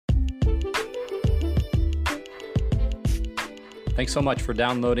Thanks so much for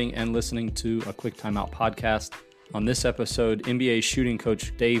downloading and listening to a Quick Timeout podcast. On this episode, NBA shooting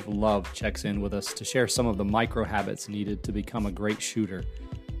coach Dave Love checks in with us to share some of the micro habits needed to become a great shooter.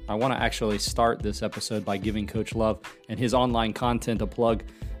 I want to actually start this episode by giving Coach Love and his online content a plug.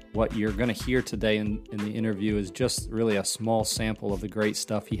 What you're going to hear today in the interview is just really a small sample of the great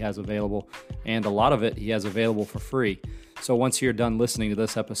stuff he has available, and a lot of it he has available for free. So once you're done listening to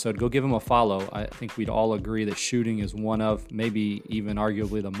this episode, go give him a follow. I think we'd all agree that shooting is one of, maybe even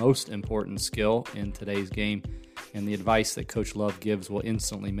arguably the most important skill in today's game, and the advice that Coach Love gives will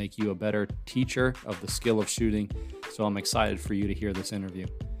instantly make you a better teacher of the skill of shooting. So I'm excited for you to hear this interview.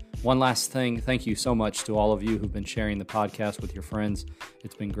 One last thing, thank you so much to all of you who've been sharing the podcast with your friends.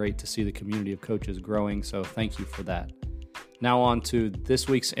 It's been great to see the community of coaches growing, so thank you for that. Now on to this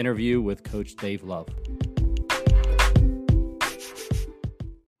week's interview with Coach Dave Love.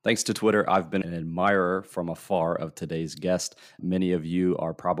 Thanks to Twitter, I've been an admirer from afar of today's guest. Many of you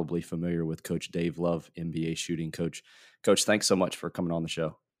are probably familiar with Coach Dave Love, NBA shooting coach. Coach, thanks so much for coming on the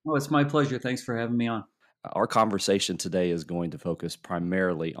show. Oh, it's my pleasure. Thanks for having me on. Our conversation today is going to focus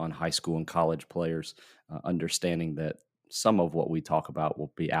primarily on high school and college players, understanding that some of what we talk about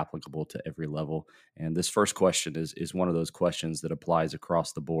will be applicable to every level. And this first question is one of those questions that applies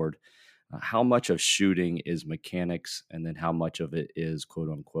across the board. How much of shooting is mechanics, and then how much of it is, quote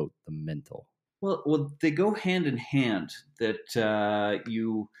unquote, the mental? Well, they go hand in hand. That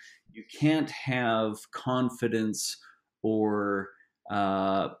you can't have confidence or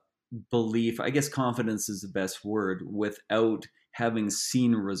belief. I guess confidence is the best word, without having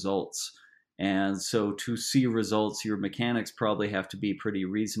seen results. And so to see results, your mechanics probably have to be pretty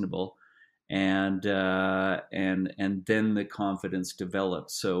reasonable. And then the confidence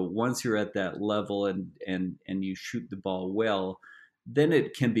develops. So once you're at that level and you shoot the ball well, then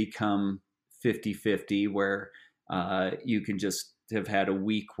it can become 50-50, where you can just have had a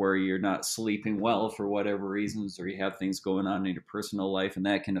week where you're not sleeping well for whatever reasons, or you have things going on in your personal life, and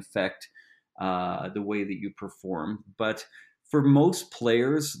that can affect the way that you perform. But for most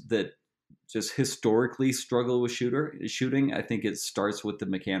players that just historically struggle with shooting, I think it starts with the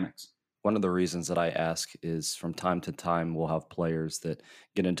mechanics. One of the reasons that I ask is from time to time, we'll have players that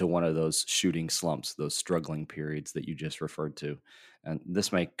get into one of those shooting slumps, those struggling periods that you just referred to. And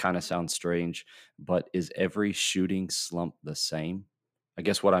this may kind of sound strange, but is every shooting slump the same? I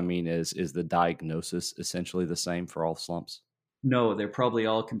guess what I mean is the diagnosis essentially the same for all slumps? No, they're probably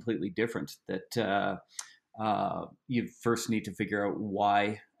all completely different. That you first need to figure out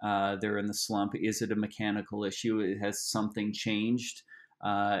why they're in the slump. Is it a mechanical issue? Has something changed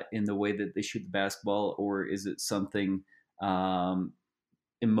in the way that they shoot the basketball, or is it something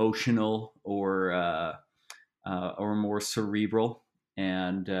emotional or more cerebral?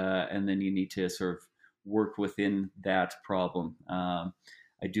 And then you need to sort of work within that problem.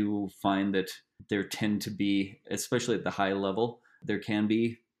 I do find that there tend to be, especially at the high level, there can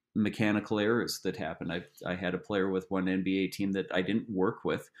be mechanical errors that happen. I had a player with one NBA team that I didn't work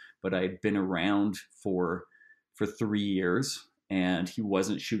with, but I'd been around for 3 years. And he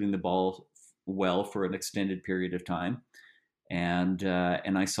wasn't shooting the ball well for an extended period of time, and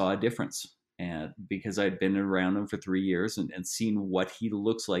I saw a difference. And because I'd been around him for 3 years and seen what he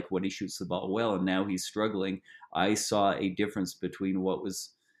looks like when he shoots the ball well, and now he's struggling, I saw a difference between what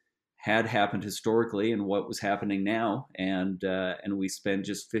had happened historically and what was happening now. And we spent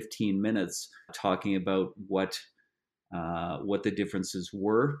just 15 minutes talking about what the differences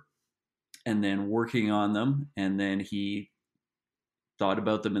were, and then working on them. And then he thought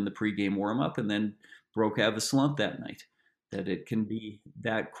about them in the pregame warm-up, and then broke out of a slump that night. That it can be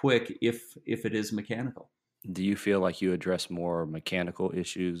that quick if it is mechanical. Do you feel like you address more mechanical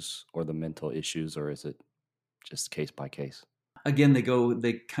issues or the mental issues, or is it just case by case? Again,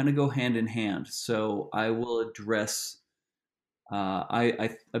 they kind of go hand in hand. So I will address.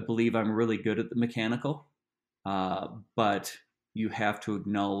 I believe I'm really good at the mechanical, but you have to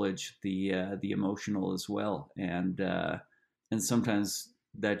acknowledge the emotional as well, and sometimes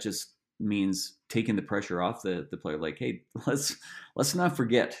that just means taking the pressure off the player. Like, hey, let's not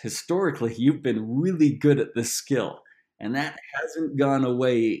forget, historically, you've been really good at this skill, and that hasn't gone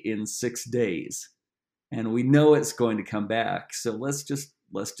away in 6 days. And we know it's going to come back. So let's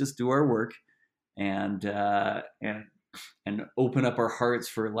just do our work and open up our hearts,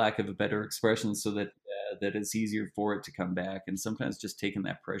 for lack of a better expression, so that it's easier for it to come back. And sometimes just taking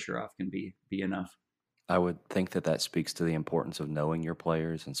that pressure off can be enough. I would think that speaks to the importance of knowing your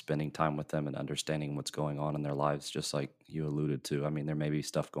players and spending time with them and understanding what's going on in their lives, just like you alluded to. I mean, there may be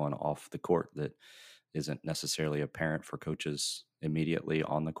stuff going off the court that isn't necessarily apparent for coaches immediately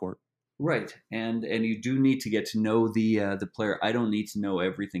on the court. Right, and you do need to get to know the player. I don't need to know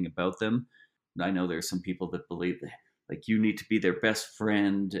everything about them. I know there's some people that believe that like you need to be their best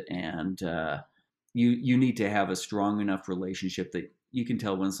friend, and you need to have a strong enough relationship that you can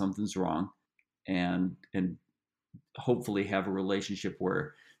tell when something's wrong, and hopefully have a relationship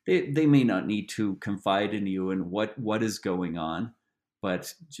where they may not need to confide in you and what is going on,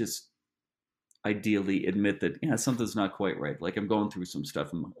 but just ideally admit that yeah something's not quite right. Like I'm going through some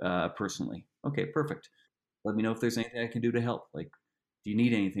stuff personally. Okay, perfect. Let me know if there's anything I can do to help. Like, do you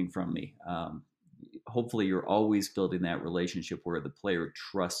need anything from me? Hopefully, you're always building that relationship where the player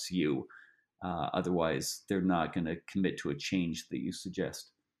trusts you. Otherwise, they're not going to commit to a change that you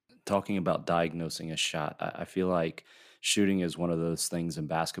suggest. Talking about diagnosing a shot, I feel like shooting is one of those things in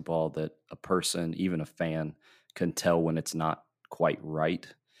basketball that a person, even a fan, can tell when it's not quite right.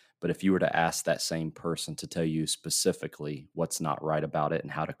 But if you were to ask that same person to tell you specifically what's not right about it and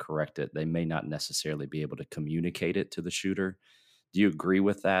how to correct it, they may not necessarily be able to communicate it to the shooter. Do you agree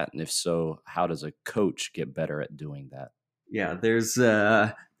with that? And if so, how does a coach get better at doing that? Yeah, there's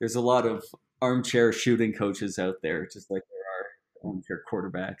a lot of armchair shooting coaches out there, just like there are armchair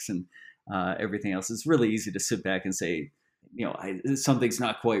quarterbacks and everything else. It's really easy to sit back and say, something's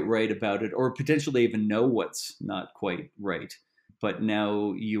not quite right about it, or potentially even know what's not quite right. But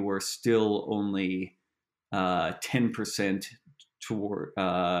now you are still only 10%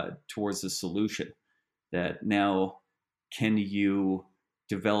 towards the solution. That now, can you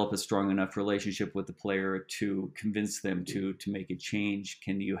develop a strong enough relationship with the player to convince them to make a change?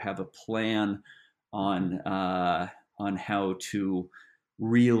 Can you have a plan on how to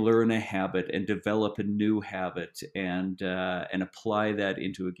relearn a habit and develop a new habit and apply that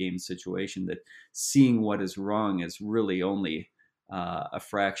into a game situation? That seeing what is wrong is really only a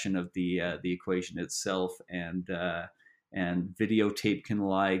fraction of the equation itself, and videotape can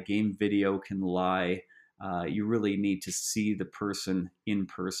lie, game video can lie. You really need to see the person in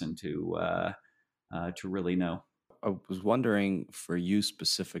person to really know. I was wondering for you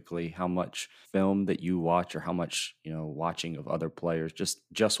specifically how much film that you watch or how much, watching of other players,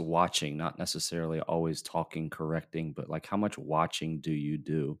 just watching, not necessarily always talking, correcting, but like how much watching do you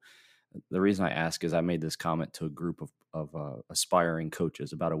do? The reason I ask is I made this comment to a group of aspiring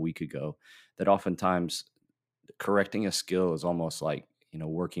coaches about a week ago that oftentimes correcting a skill is almost like,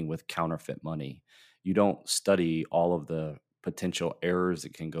 working with counterfeit money. You don't study all of the potential errors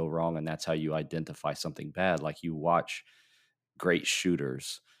that can go wrong, and that's how you identify something bad. Like you watch great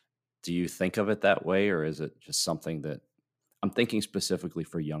shooters. Do you think of it that way, or is it just something that I'm thinking specifically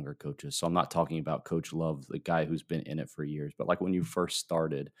for younger coaches? So I'm not talking about Coach Love, the guy who's been in it for years, but like when you first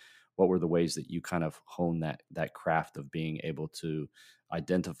started, what were the ways that you kind of hone that craft of being able to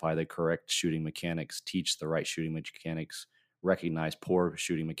identify the correct shooting mechanics, teach the right shooting mechanics, recognize poor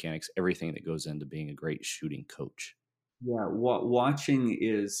shooting mechanics, everything that goes into being a great shooting coach? Yeah, watching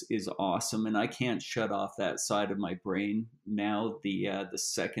is awesome, and I can't shut off that side of my brain now. The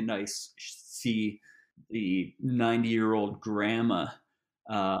second see the 90-year-old grandma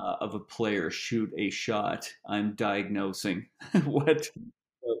of a player shoot a shot, I'm diagnosing what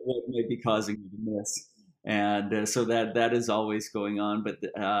might be causing you to miss, and so that is always going on. But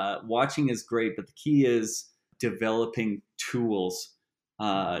watching is great, but the key is developing tools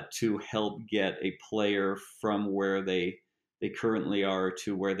to help get a player from where they currently are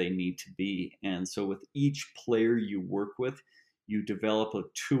to where they need to be. And so with each player you work with, you develop a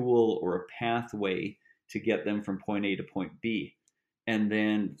tool or a pathway to get them from point A to point B. And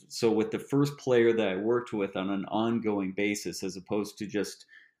then, so with the first player that I worked with on an ongoing basis, as opposed to just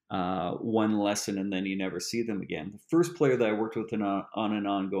one lesson and then you never see them again, the first player that I worked with on an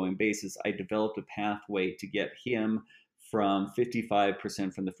ongoing basis, I developed a pathway to get him from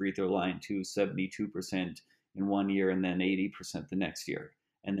 55% from the free throw line to 72% in 1 year, and then 80% the next year,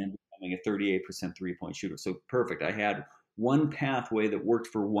 and then becoming a 38% 3-point shooter. So perfect. I had one pathway that worked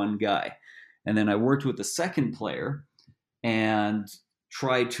for one guy. And then I worked with the second player and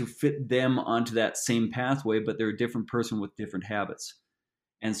try to fit them onto that same pathway, but they're a different person with different habits.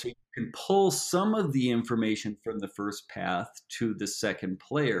 And so you can pull some of the information from the first path to the second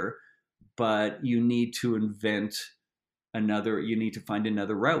player, but you need to you need to find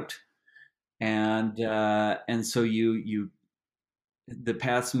another route. And so the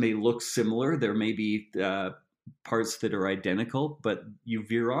paths may look similar. There may be parts that are identical, but you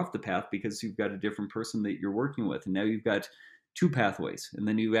veer off the path because you've got a different person that you're working with, and now you've got two pathways, and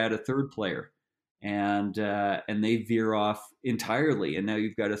then you add a third player, and they veer off entirely, and now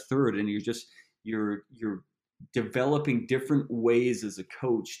you've got a third, and you're developing different ways as a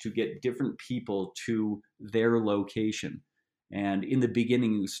coach to get different people to their location. And in the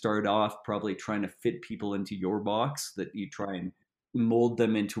beginning, you start off probably trying to fit people into your box, that you try and mold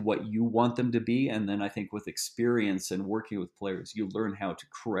them into what you want them to be. And then I think with experience and working with players, you learn how to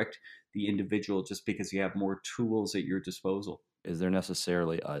correct the individual just because you have more tools at your disposal. Is there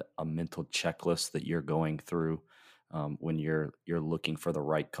necessarily a mental checklist that you're going through when you're looking for the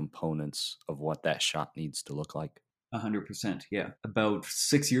right components of what that shot needs to look like? 100%. Yeah. About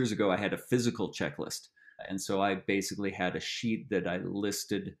 6 years ago, I had a physical checklist. And so I basically had a sheet that I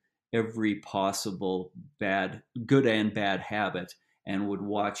listed every possible good and bad habit, and would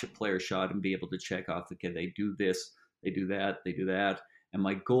watch a player shot and be able to check off, okay, they do this, they do that, they do that. And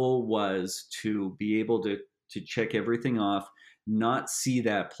my goal was to be able to check everything off, not see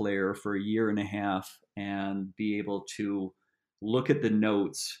that player for a year and a half, and be able to look at the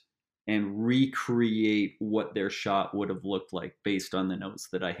notes and recreate what their shot would have looked like based on the notes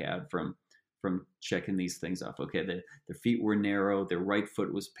that I had from checking these things off. Okay, their feet were narrow, their right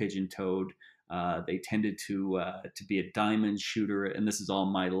foot was pigeon toed. They tended to be a diamond shooter, and this is all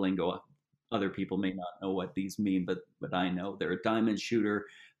my lingo. Other people may not know what these mean, but I know they're a diamond shooter.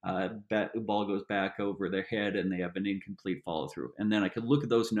 The ball goes back over their head, and they have an incomplete follow through. And then I could look at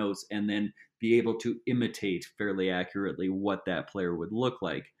those notes and then be able to imitate fairly accurately what that player would look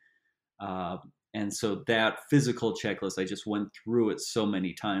like. And so that physical checklist, I just went through it so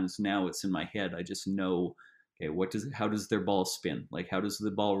many times. Now it's in my head. I just know, okay, how does their ball spin? Like, how does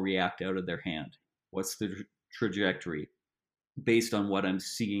the ball react out of their hand? What's the trajectory? Based on what I'm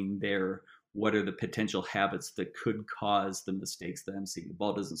seeing there, what are the potential habits that could cause the mistakes that I'm seeing? The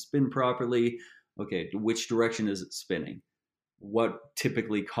ball doesn't spin properly. Okay, which direction is it spinning? What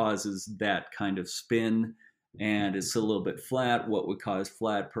typically causes that kind of spin? And it's a little bit flat. What would cause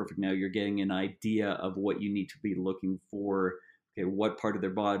flat? Perfect. Now you're getting an idea of what you need to be looking for. Okay, what part of their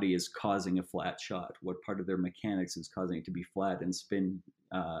body is causing a flat shot? What part of their mechanics is causing it to be flat and spin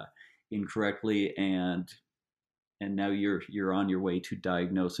incorrectly? And now you're on your way to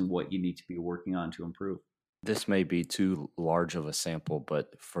diagnosing what you need to be working on to improve. This may be too large of a sample,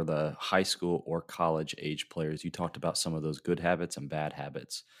 but for the high school or college age players, you talked about some of those good habits and bad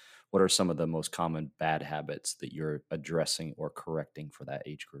habits. What are some of the most common bad habits that you're addressing or correcting for that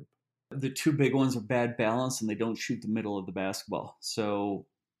age group? The two big ones are bad balance, and they don't shoot the middle of the basketball. So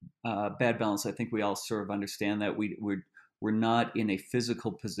bad balance, I think we all sort of understand that we're not in a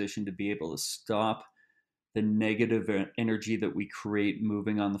physical position to be able to stop the negative energy that we create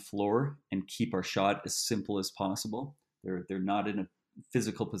moving on the floor and keep our shot as simple as possible. They're not in a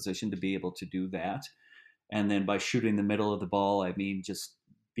physical position to be able to do that. And then by shooting the middle of the ball, I mean just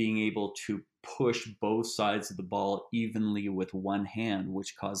being able to push both sides of the ball evenly with one hand,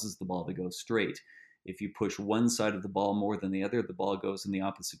 which causes the ball to go straight. If you push one side of the ball more than the other, the ball goes in the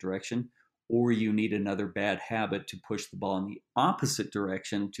opposite direction. Or you need another bad habit to push the ball in the opposite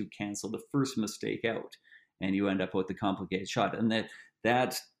direction to cancel the first mistake out. And you end up with a complicated shot. And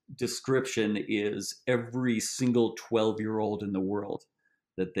that description is every single 12-year-old in the world,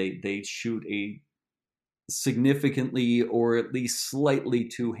 that they shoot a significantly or at least slightly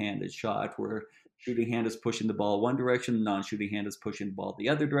two-handed shot, where shooting hand is pushing the ball one direction, non-shooting hand is pushing the ball the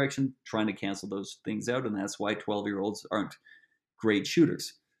other direction, trying to cancel those things out. And that's why 12-year-olds aren't great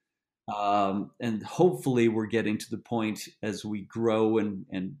shooters. And hopefully we're getting to the point as we grow and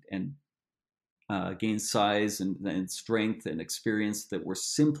gain size and strength and experience that we're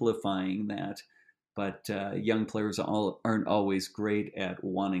simplifying that. But young players aren't always great at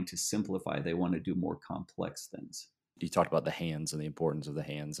wanting to simplify. They want to do more complex things. You talked about the hands and the importance of the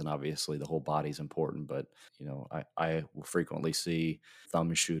hands, and obviously the whole body's important. But I will frequently see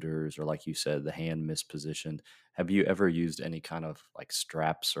thumb shooters, or like you said, the hand mispositioned. Have you ever used any kind of like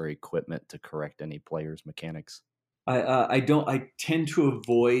straps or equipment to correct any players' mechanics? I don't. I tend to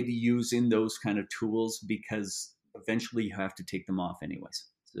avoid using those kind of tools because eventually you have to take them off anyways.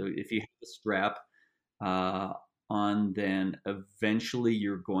 So if you have a strap on, then eventually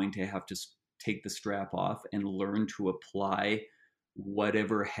you're going to have to take the strap off and learn to apply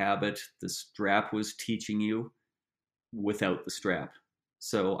whatever habit the strap was teaching you without the strap.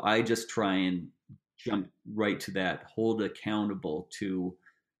 So I just try and jump right to that, hold accountable to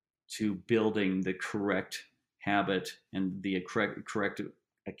building the correct habit and the correct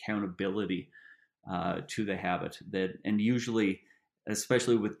accountability to the habit. And usually,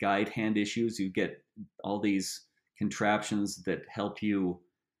 especially with guide hand issues, you get all these contraptions that help you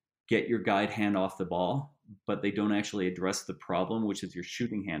get your guide hand off the ball, but they don't actually address the problem, which is your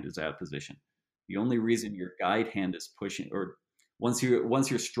shooting hand is out of position. The only reason your guide hand is pushing, or once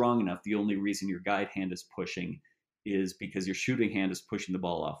you're strong enough, the only reason your guide hand is pushing is because your shooting hand is pushing the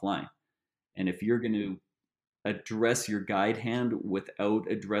ball offline. And if you're going to address your guide hand without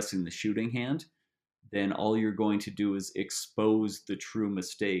addressing the shooting hand, then all you're going to do is expose the true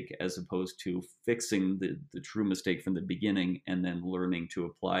mistake as opposed to fixing the true mistake from the beginning and then learning to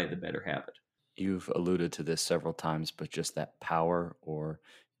apply the better habit. You've alluded to this several times, but just that power or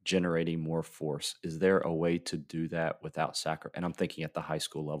generating more force, is there a way to do that without sacrifice? And I'm thinking at the high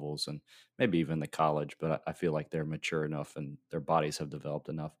school levels and maybe even the college, but I feel like they're mature enough and their bodies have developed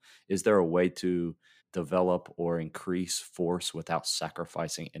enough. Is there a way to develop or increase force without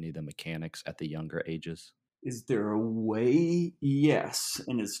sacrificing any of the mechanics at the younger ages? Is there a way? Yes.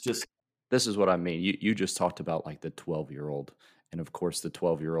 And it's just, This is what I mean. You just talked about like the 12-year-old. And of course, the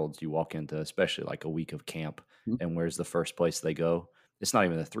 12-year-olds you walk into, especially like a week of camp, and where's the first place they go? It's not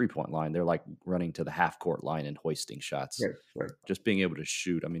even the 3-point line. They're like running to the half court line and hoisting shots. right, right. Just being able to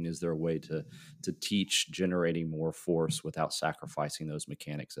shoot. I mean, is there a way to teach generating more force without sacrificing those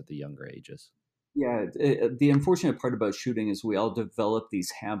mechanics at the younger ages? Yeah, the unfortunate part about shooting is we all develop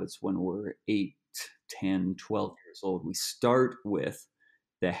these habits when we're 8, 10, 12 years old. We start with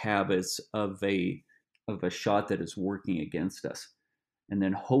the habits of a shot that is working against us. And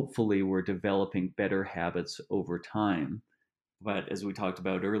then hopefully we're developing better habits over time. But as we talked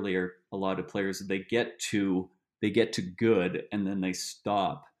about earlier, a lot of players they get to good and then they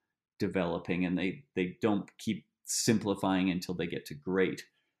stop developing and they don't keep simplifying until they get to great.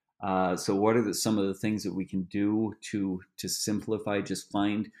 So what are some of the things that we can do to simplify? Just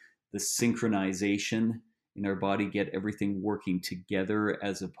find the synchronization in our body, get everything working together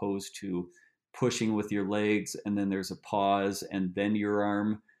as opposed to pushing with your legs and then there's a pause and then your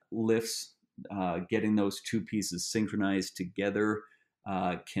arm lifts. Getting those two pieces synchronized together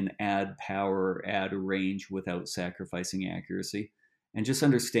can add power, add range without sacrificing accuracy, and just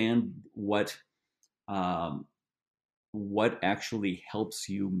understand um, what actually helps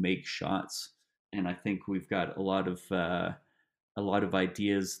you make shots. And I think we've got a lot of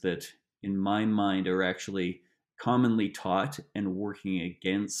ideas that, in my mind, are actually commonly taught and working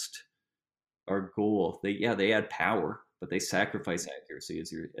against our goal. They add power, but they sacrifice accuracy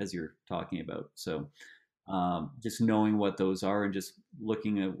as you're talking about. So just knowing what those are and just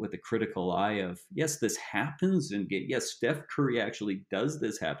looking at with a critical eye of yes, this happens, and yes, Steph Curry actually does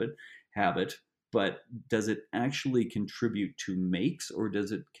this habit, but does it actually contribute to makes or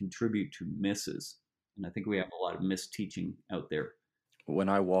does it contribute to misses? And I think we have a lot of misteaching out there. When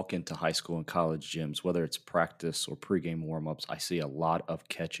I walk into high school and college gyms, whether it's practice or pregame warmups, I see a lot of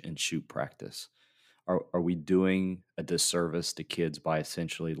catch and shoot practice. Are we doing a disservice to kids by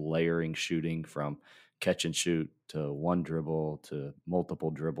essentially layering shooting from catch and shoot to one dribble to multiple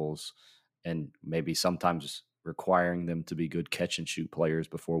dribbles, and maybe sometimes requiring them to be good catch and shoot players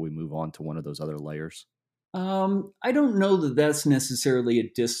before we move on to one of those other layers? I don't know that that's necessarily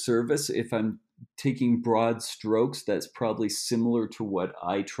a disservice. If I'm taking broad strokes, that's probably similar to what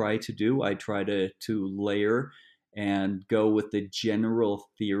I try to do. I try to layer and go with the general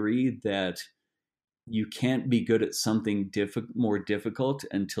theory that you can't be good at something more difficult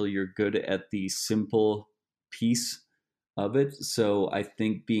until you're good at the simple piece of it. So I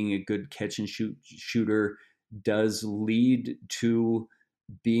think being a good catch and shoot shooter does lead to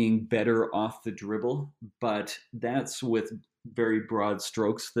being better off the dribble, but that's with very broad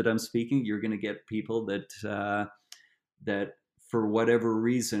strokes that I'm speaking. You're going to get people that for whatever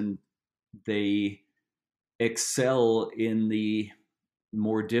reason they excel in the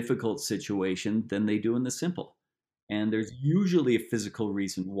more difficult situation than they do in the simple. And there's usually a physical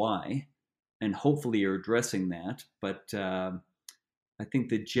reason why, and hopefully you're addressing that. But I think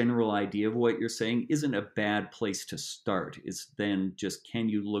the general idea of what you're saying isn't a bad place to start. It's then just can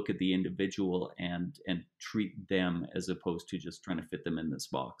you look at the individual and treat them as opposed to just trying to fit them in this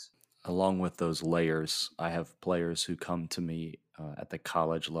box. Along with those layers, I have players who come to me at the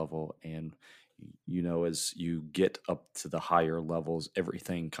college level, and as you get up to the higher levels,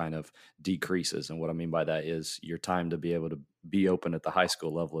 everything kind of decreases. And what I mean by that is your time to be able to be open at the high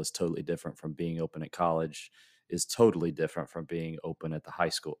school level is totally different from being open at college, is totally different from being open at the high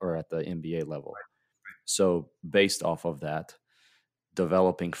school or at the NBA level. So, based off of that,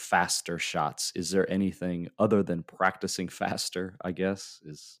 developing faster shots, is there anything other than practicing faster, I guess,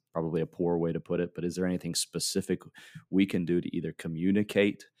 is probably a poor way to put it, but is there anything specific we can do to either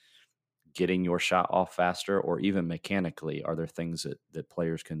communicate getting your shot off faster, or even mechanically, are there things that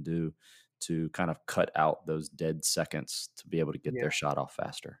players can do to kind of cut out those dead seconds to be able to get Yeah, their shot off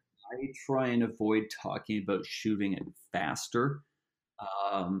faster? I try and avoid talking about shooting it faster.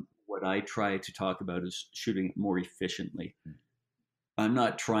 What I try to talk about is shooting it more efficiently. Mm. I'm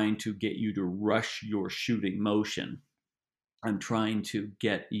not trying to get you to rush your shooting motion. I'm trying to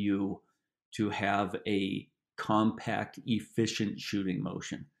get you to have compact, efficient shooting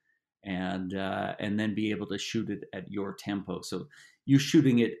motion, and then be able to shoot it at your tempo. So you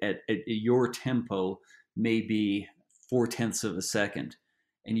shooting it at your tempo may be 4/10 of a second,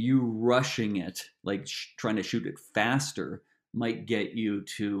 and you rushing it like trying to shoot it faster might get you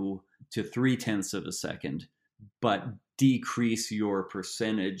to 3/10 of a second, but decrease your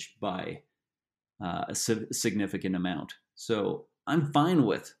percentage by a significant amount. So I'm fine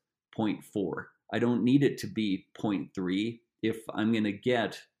with zero point 0.4. I don't need it to be 0.3 if I'm going to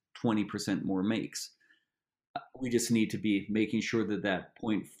get 20% more makes. We just need to be making sure that that zero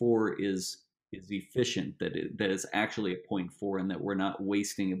point 0.4 is efficient, that is actually a zero point 0.4, and that we're not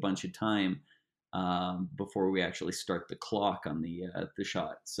wasting a bunch of time before we actually start the clock on the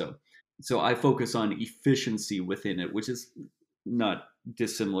shot. So I focus on efficiency within it, which is not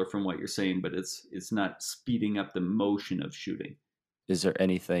dissimilar from what you're saying, but it's not speeding up the motion of shooting. Is there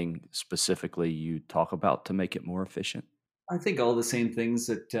anything specifically you talk about to make it more efficient? I think all the same things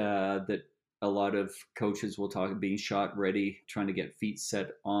that a lot of coaches will talk: being shot ready, trying to get feet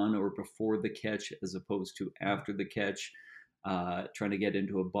set on or before the catch as opposed to after the catch, trying to get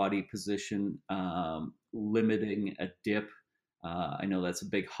into a body position, limiting a dip. I know that's a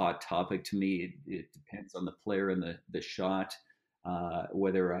big hot topic to me. It depends on the player and the shot,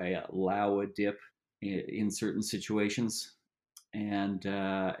 whether I allow a dip in certain situations, and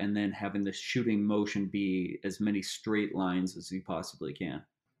then having the shooting motion be as many straight lines as you possibly can.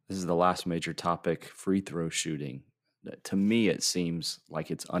 This is the last major topic, free throw shooting. To me, it seems like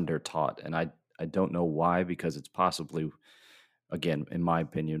it's undertaught, and I don't know why, because it's possibly, again, in my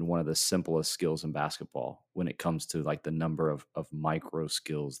opinion, one of the simplest skills in basketball when it comes to like the number of micro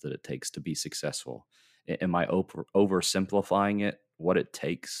skills that it takes to be successful. Am I oversimplifying it, what it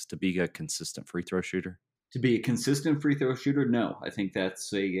takes to be a consistent free throw shooter? To be a consistent free throw shooter, no. I think that's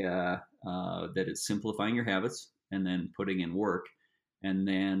that it's simplifying your habits and then putting in work, and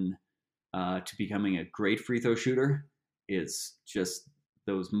then to becoming a great free throw shooter, it's just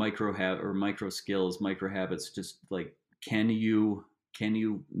those micro skills, micro habits. Just like, can you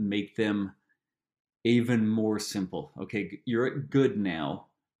make them even more simple? Okay, you're at good now.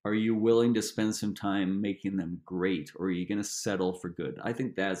 Are you willing to spend some time making them great, or are you going to settle for good? I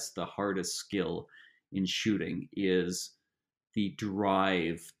think that's the hardest skill in shooting, is the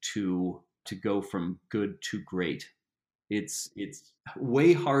drive to go from good to great. It's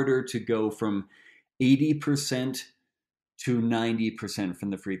way harder to go from 80% to 90% from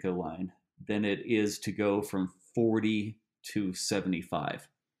the free throw line than it is to go from 40 to 75.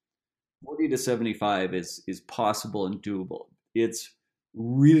 40 to 75 is possible and doable. It's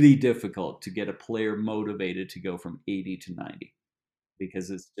really difficult to get a player motivated to go from 80 to 90,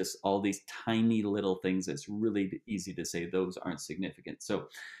 because it's just all these tiny little things that's really easy to say those aren't significant. So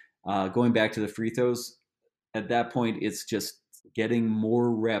going back to the free throws, at that point, it's just getting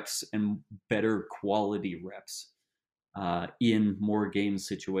more reps and better quality reps in more game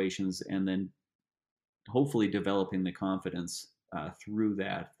situations, and then hopefully developing the confidence through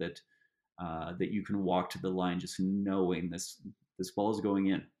that you can walk to the line just knowing this ball is going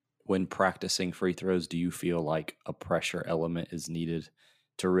in. When practicing free throws, do you feel like a pressure element is needed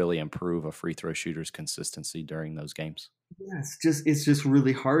to really improve a free throw shooter's consistency during those games? Yeah, it's just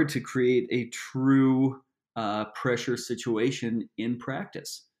really hard to create a true pressure situation in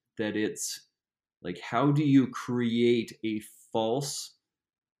practice. That it's like, how do you create a false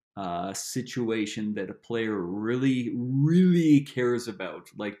situation that a player really, really cares about,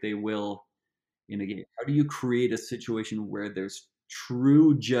 like they will in a game? How do you create a situation where there's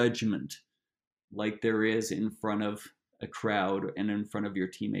true judgment, like there is in front of a crowd and in front of your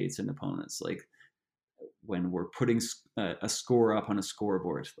teammates and opponents? Like when we're putting a score up on a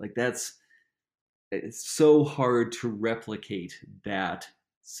scoreboard, like it's so hard to replicate that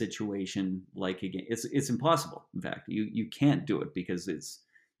situation. Like, again, it's impossible. In fact, you can't do it, because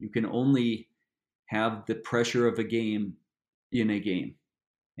you can only have the pressure of a game in a game.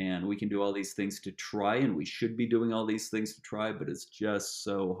 And we can do all these things to try, and we should be doing all these things to try, but it's just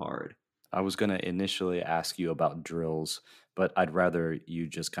so hard. I was going to initially ask you about drills, but I'd rather you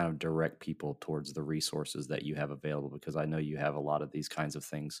just kind of direct people towards the resources that you have available, because I know you have a lot of these kinds of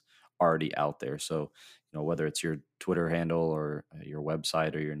things already out there. So, whether it's your Twitter handle or your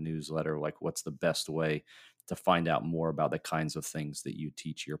website or your newsletter, like, what's the best way to find out more about the kinds of things that you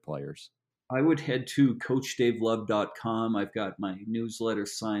teach your players? I would head to CoachDaveLove.com. I've got my newsletter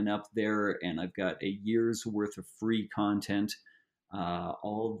sign up there, and I've got a year's worth of free content.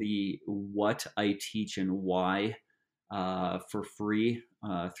 All the what I teach and why for free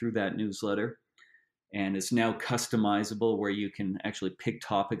through that newsletter. and it's now customizable where you can actually pick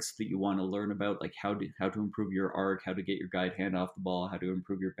topics that you want to learn about, like how to improve your arc, how to get your guide hand off the ball, how to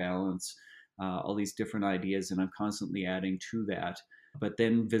improve your balance, all these different ideas, and I'm constantly adding to that. But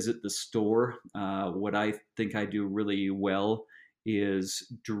then visit the store. What I think I do really well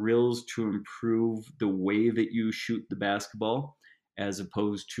is drills to improve the way that you shoot the basketball, as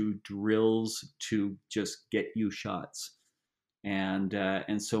opposed to drills to just get you shots. And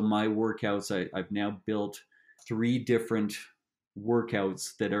so my workouts, I've now built 3 different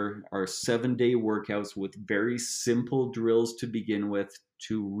workouts that are 7-day workouts with very simple drills to begin with,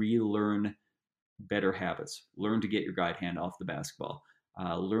 to relearn better habits. Learn to get your guide hand off the basketball.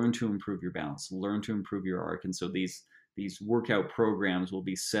 Learn to improve your balance. Learn to improve your arc. And so these workout programs will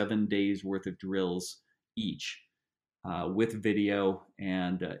be 7 days worth of drills each, with video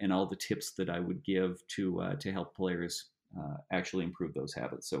and all the tips that I would give to help players actually improve those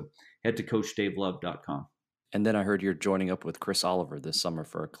habits. So head to CoachDaveLove.com. And then I heard you're joining up with Chris Oliver this summer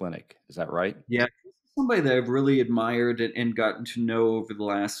for a clinic. Is that right? Yeah, somebody that I've really admired and gotten to know over the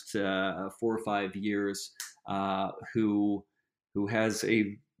last 4 or 5 years, who has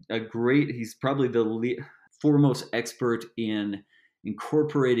a great, he's probably the foremost expert in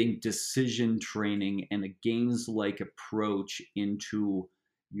incorporating decision training and a games-like approach into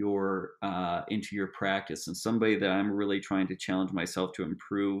your practice, and somebody that I'm really trying to challenge myself to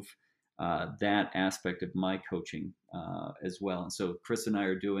improve that aspect of my coaching as well. And so Chris and I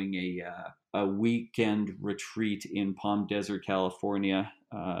are doing a weekend retreat in Palm Desert, California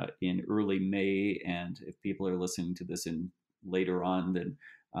in early May. And if people are listening to this later on, then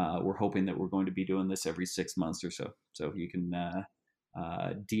we're hoping that we're going to be doing this every 6 months or so. So you can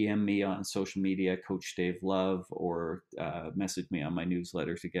DM me on social media, Coach Dave Love, or message me on my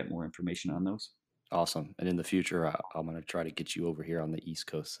newsletter to get more information on those. Awesome. And in the future, I'm going to try to get you over here on the East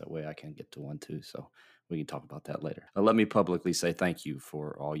Coast. That way I can get to one too. So we can talk about that later. Let me publicly say thank you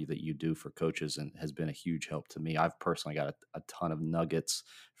for all that you do for coaches, and has been a huge help to me. I've personally got a ton of nuggets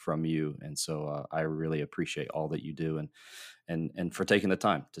from you. And so I really appreciate all that you do and for taking the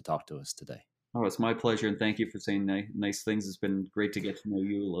time to talk to us today. Oh, it's my pleasure. And thank you for saying nice things. It's been great to get to know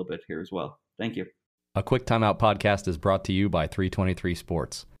you a little bit here as well. Thank you. A Quick Timeout podcast is brought to you by 323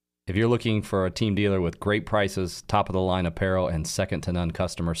 Sports. If you're looking for a team dealer with great prices, top-of-the-line apparel, and second-to-none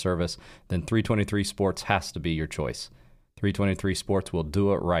customer service, then 323 Sports has to be your choice. 323 Sports will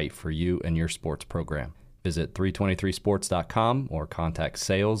do it right for you and your sports program. Visit 323sports.com or contact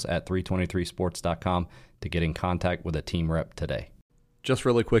sales at 323sports.com to get in contact with a team rep today. Just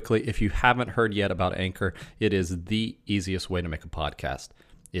really quickly, if you haven't heard yet about Anchor, it is the easiest way to make a podcast.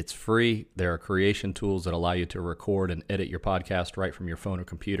 It's free. There are creation tools that allow you to record and edit your podcast right from your phone or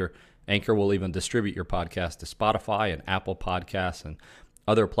computer. Anchor will even distribute your podcast to Spotify and Apple Podcasts and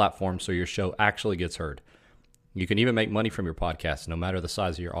other platforms so your show actually gets heard. You can even make money from your podcast, no matter the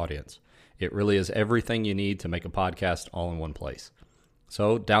size of your audience. It really is everything you need to make a podcast all in one place.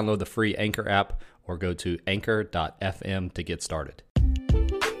 So download the free Anchor app or go to anchor.fm to get started.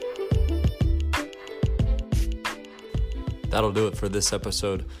 That'll do it for this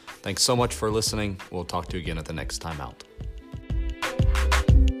episode. Thanks so much for listening. We'll talk to you again at the next time out.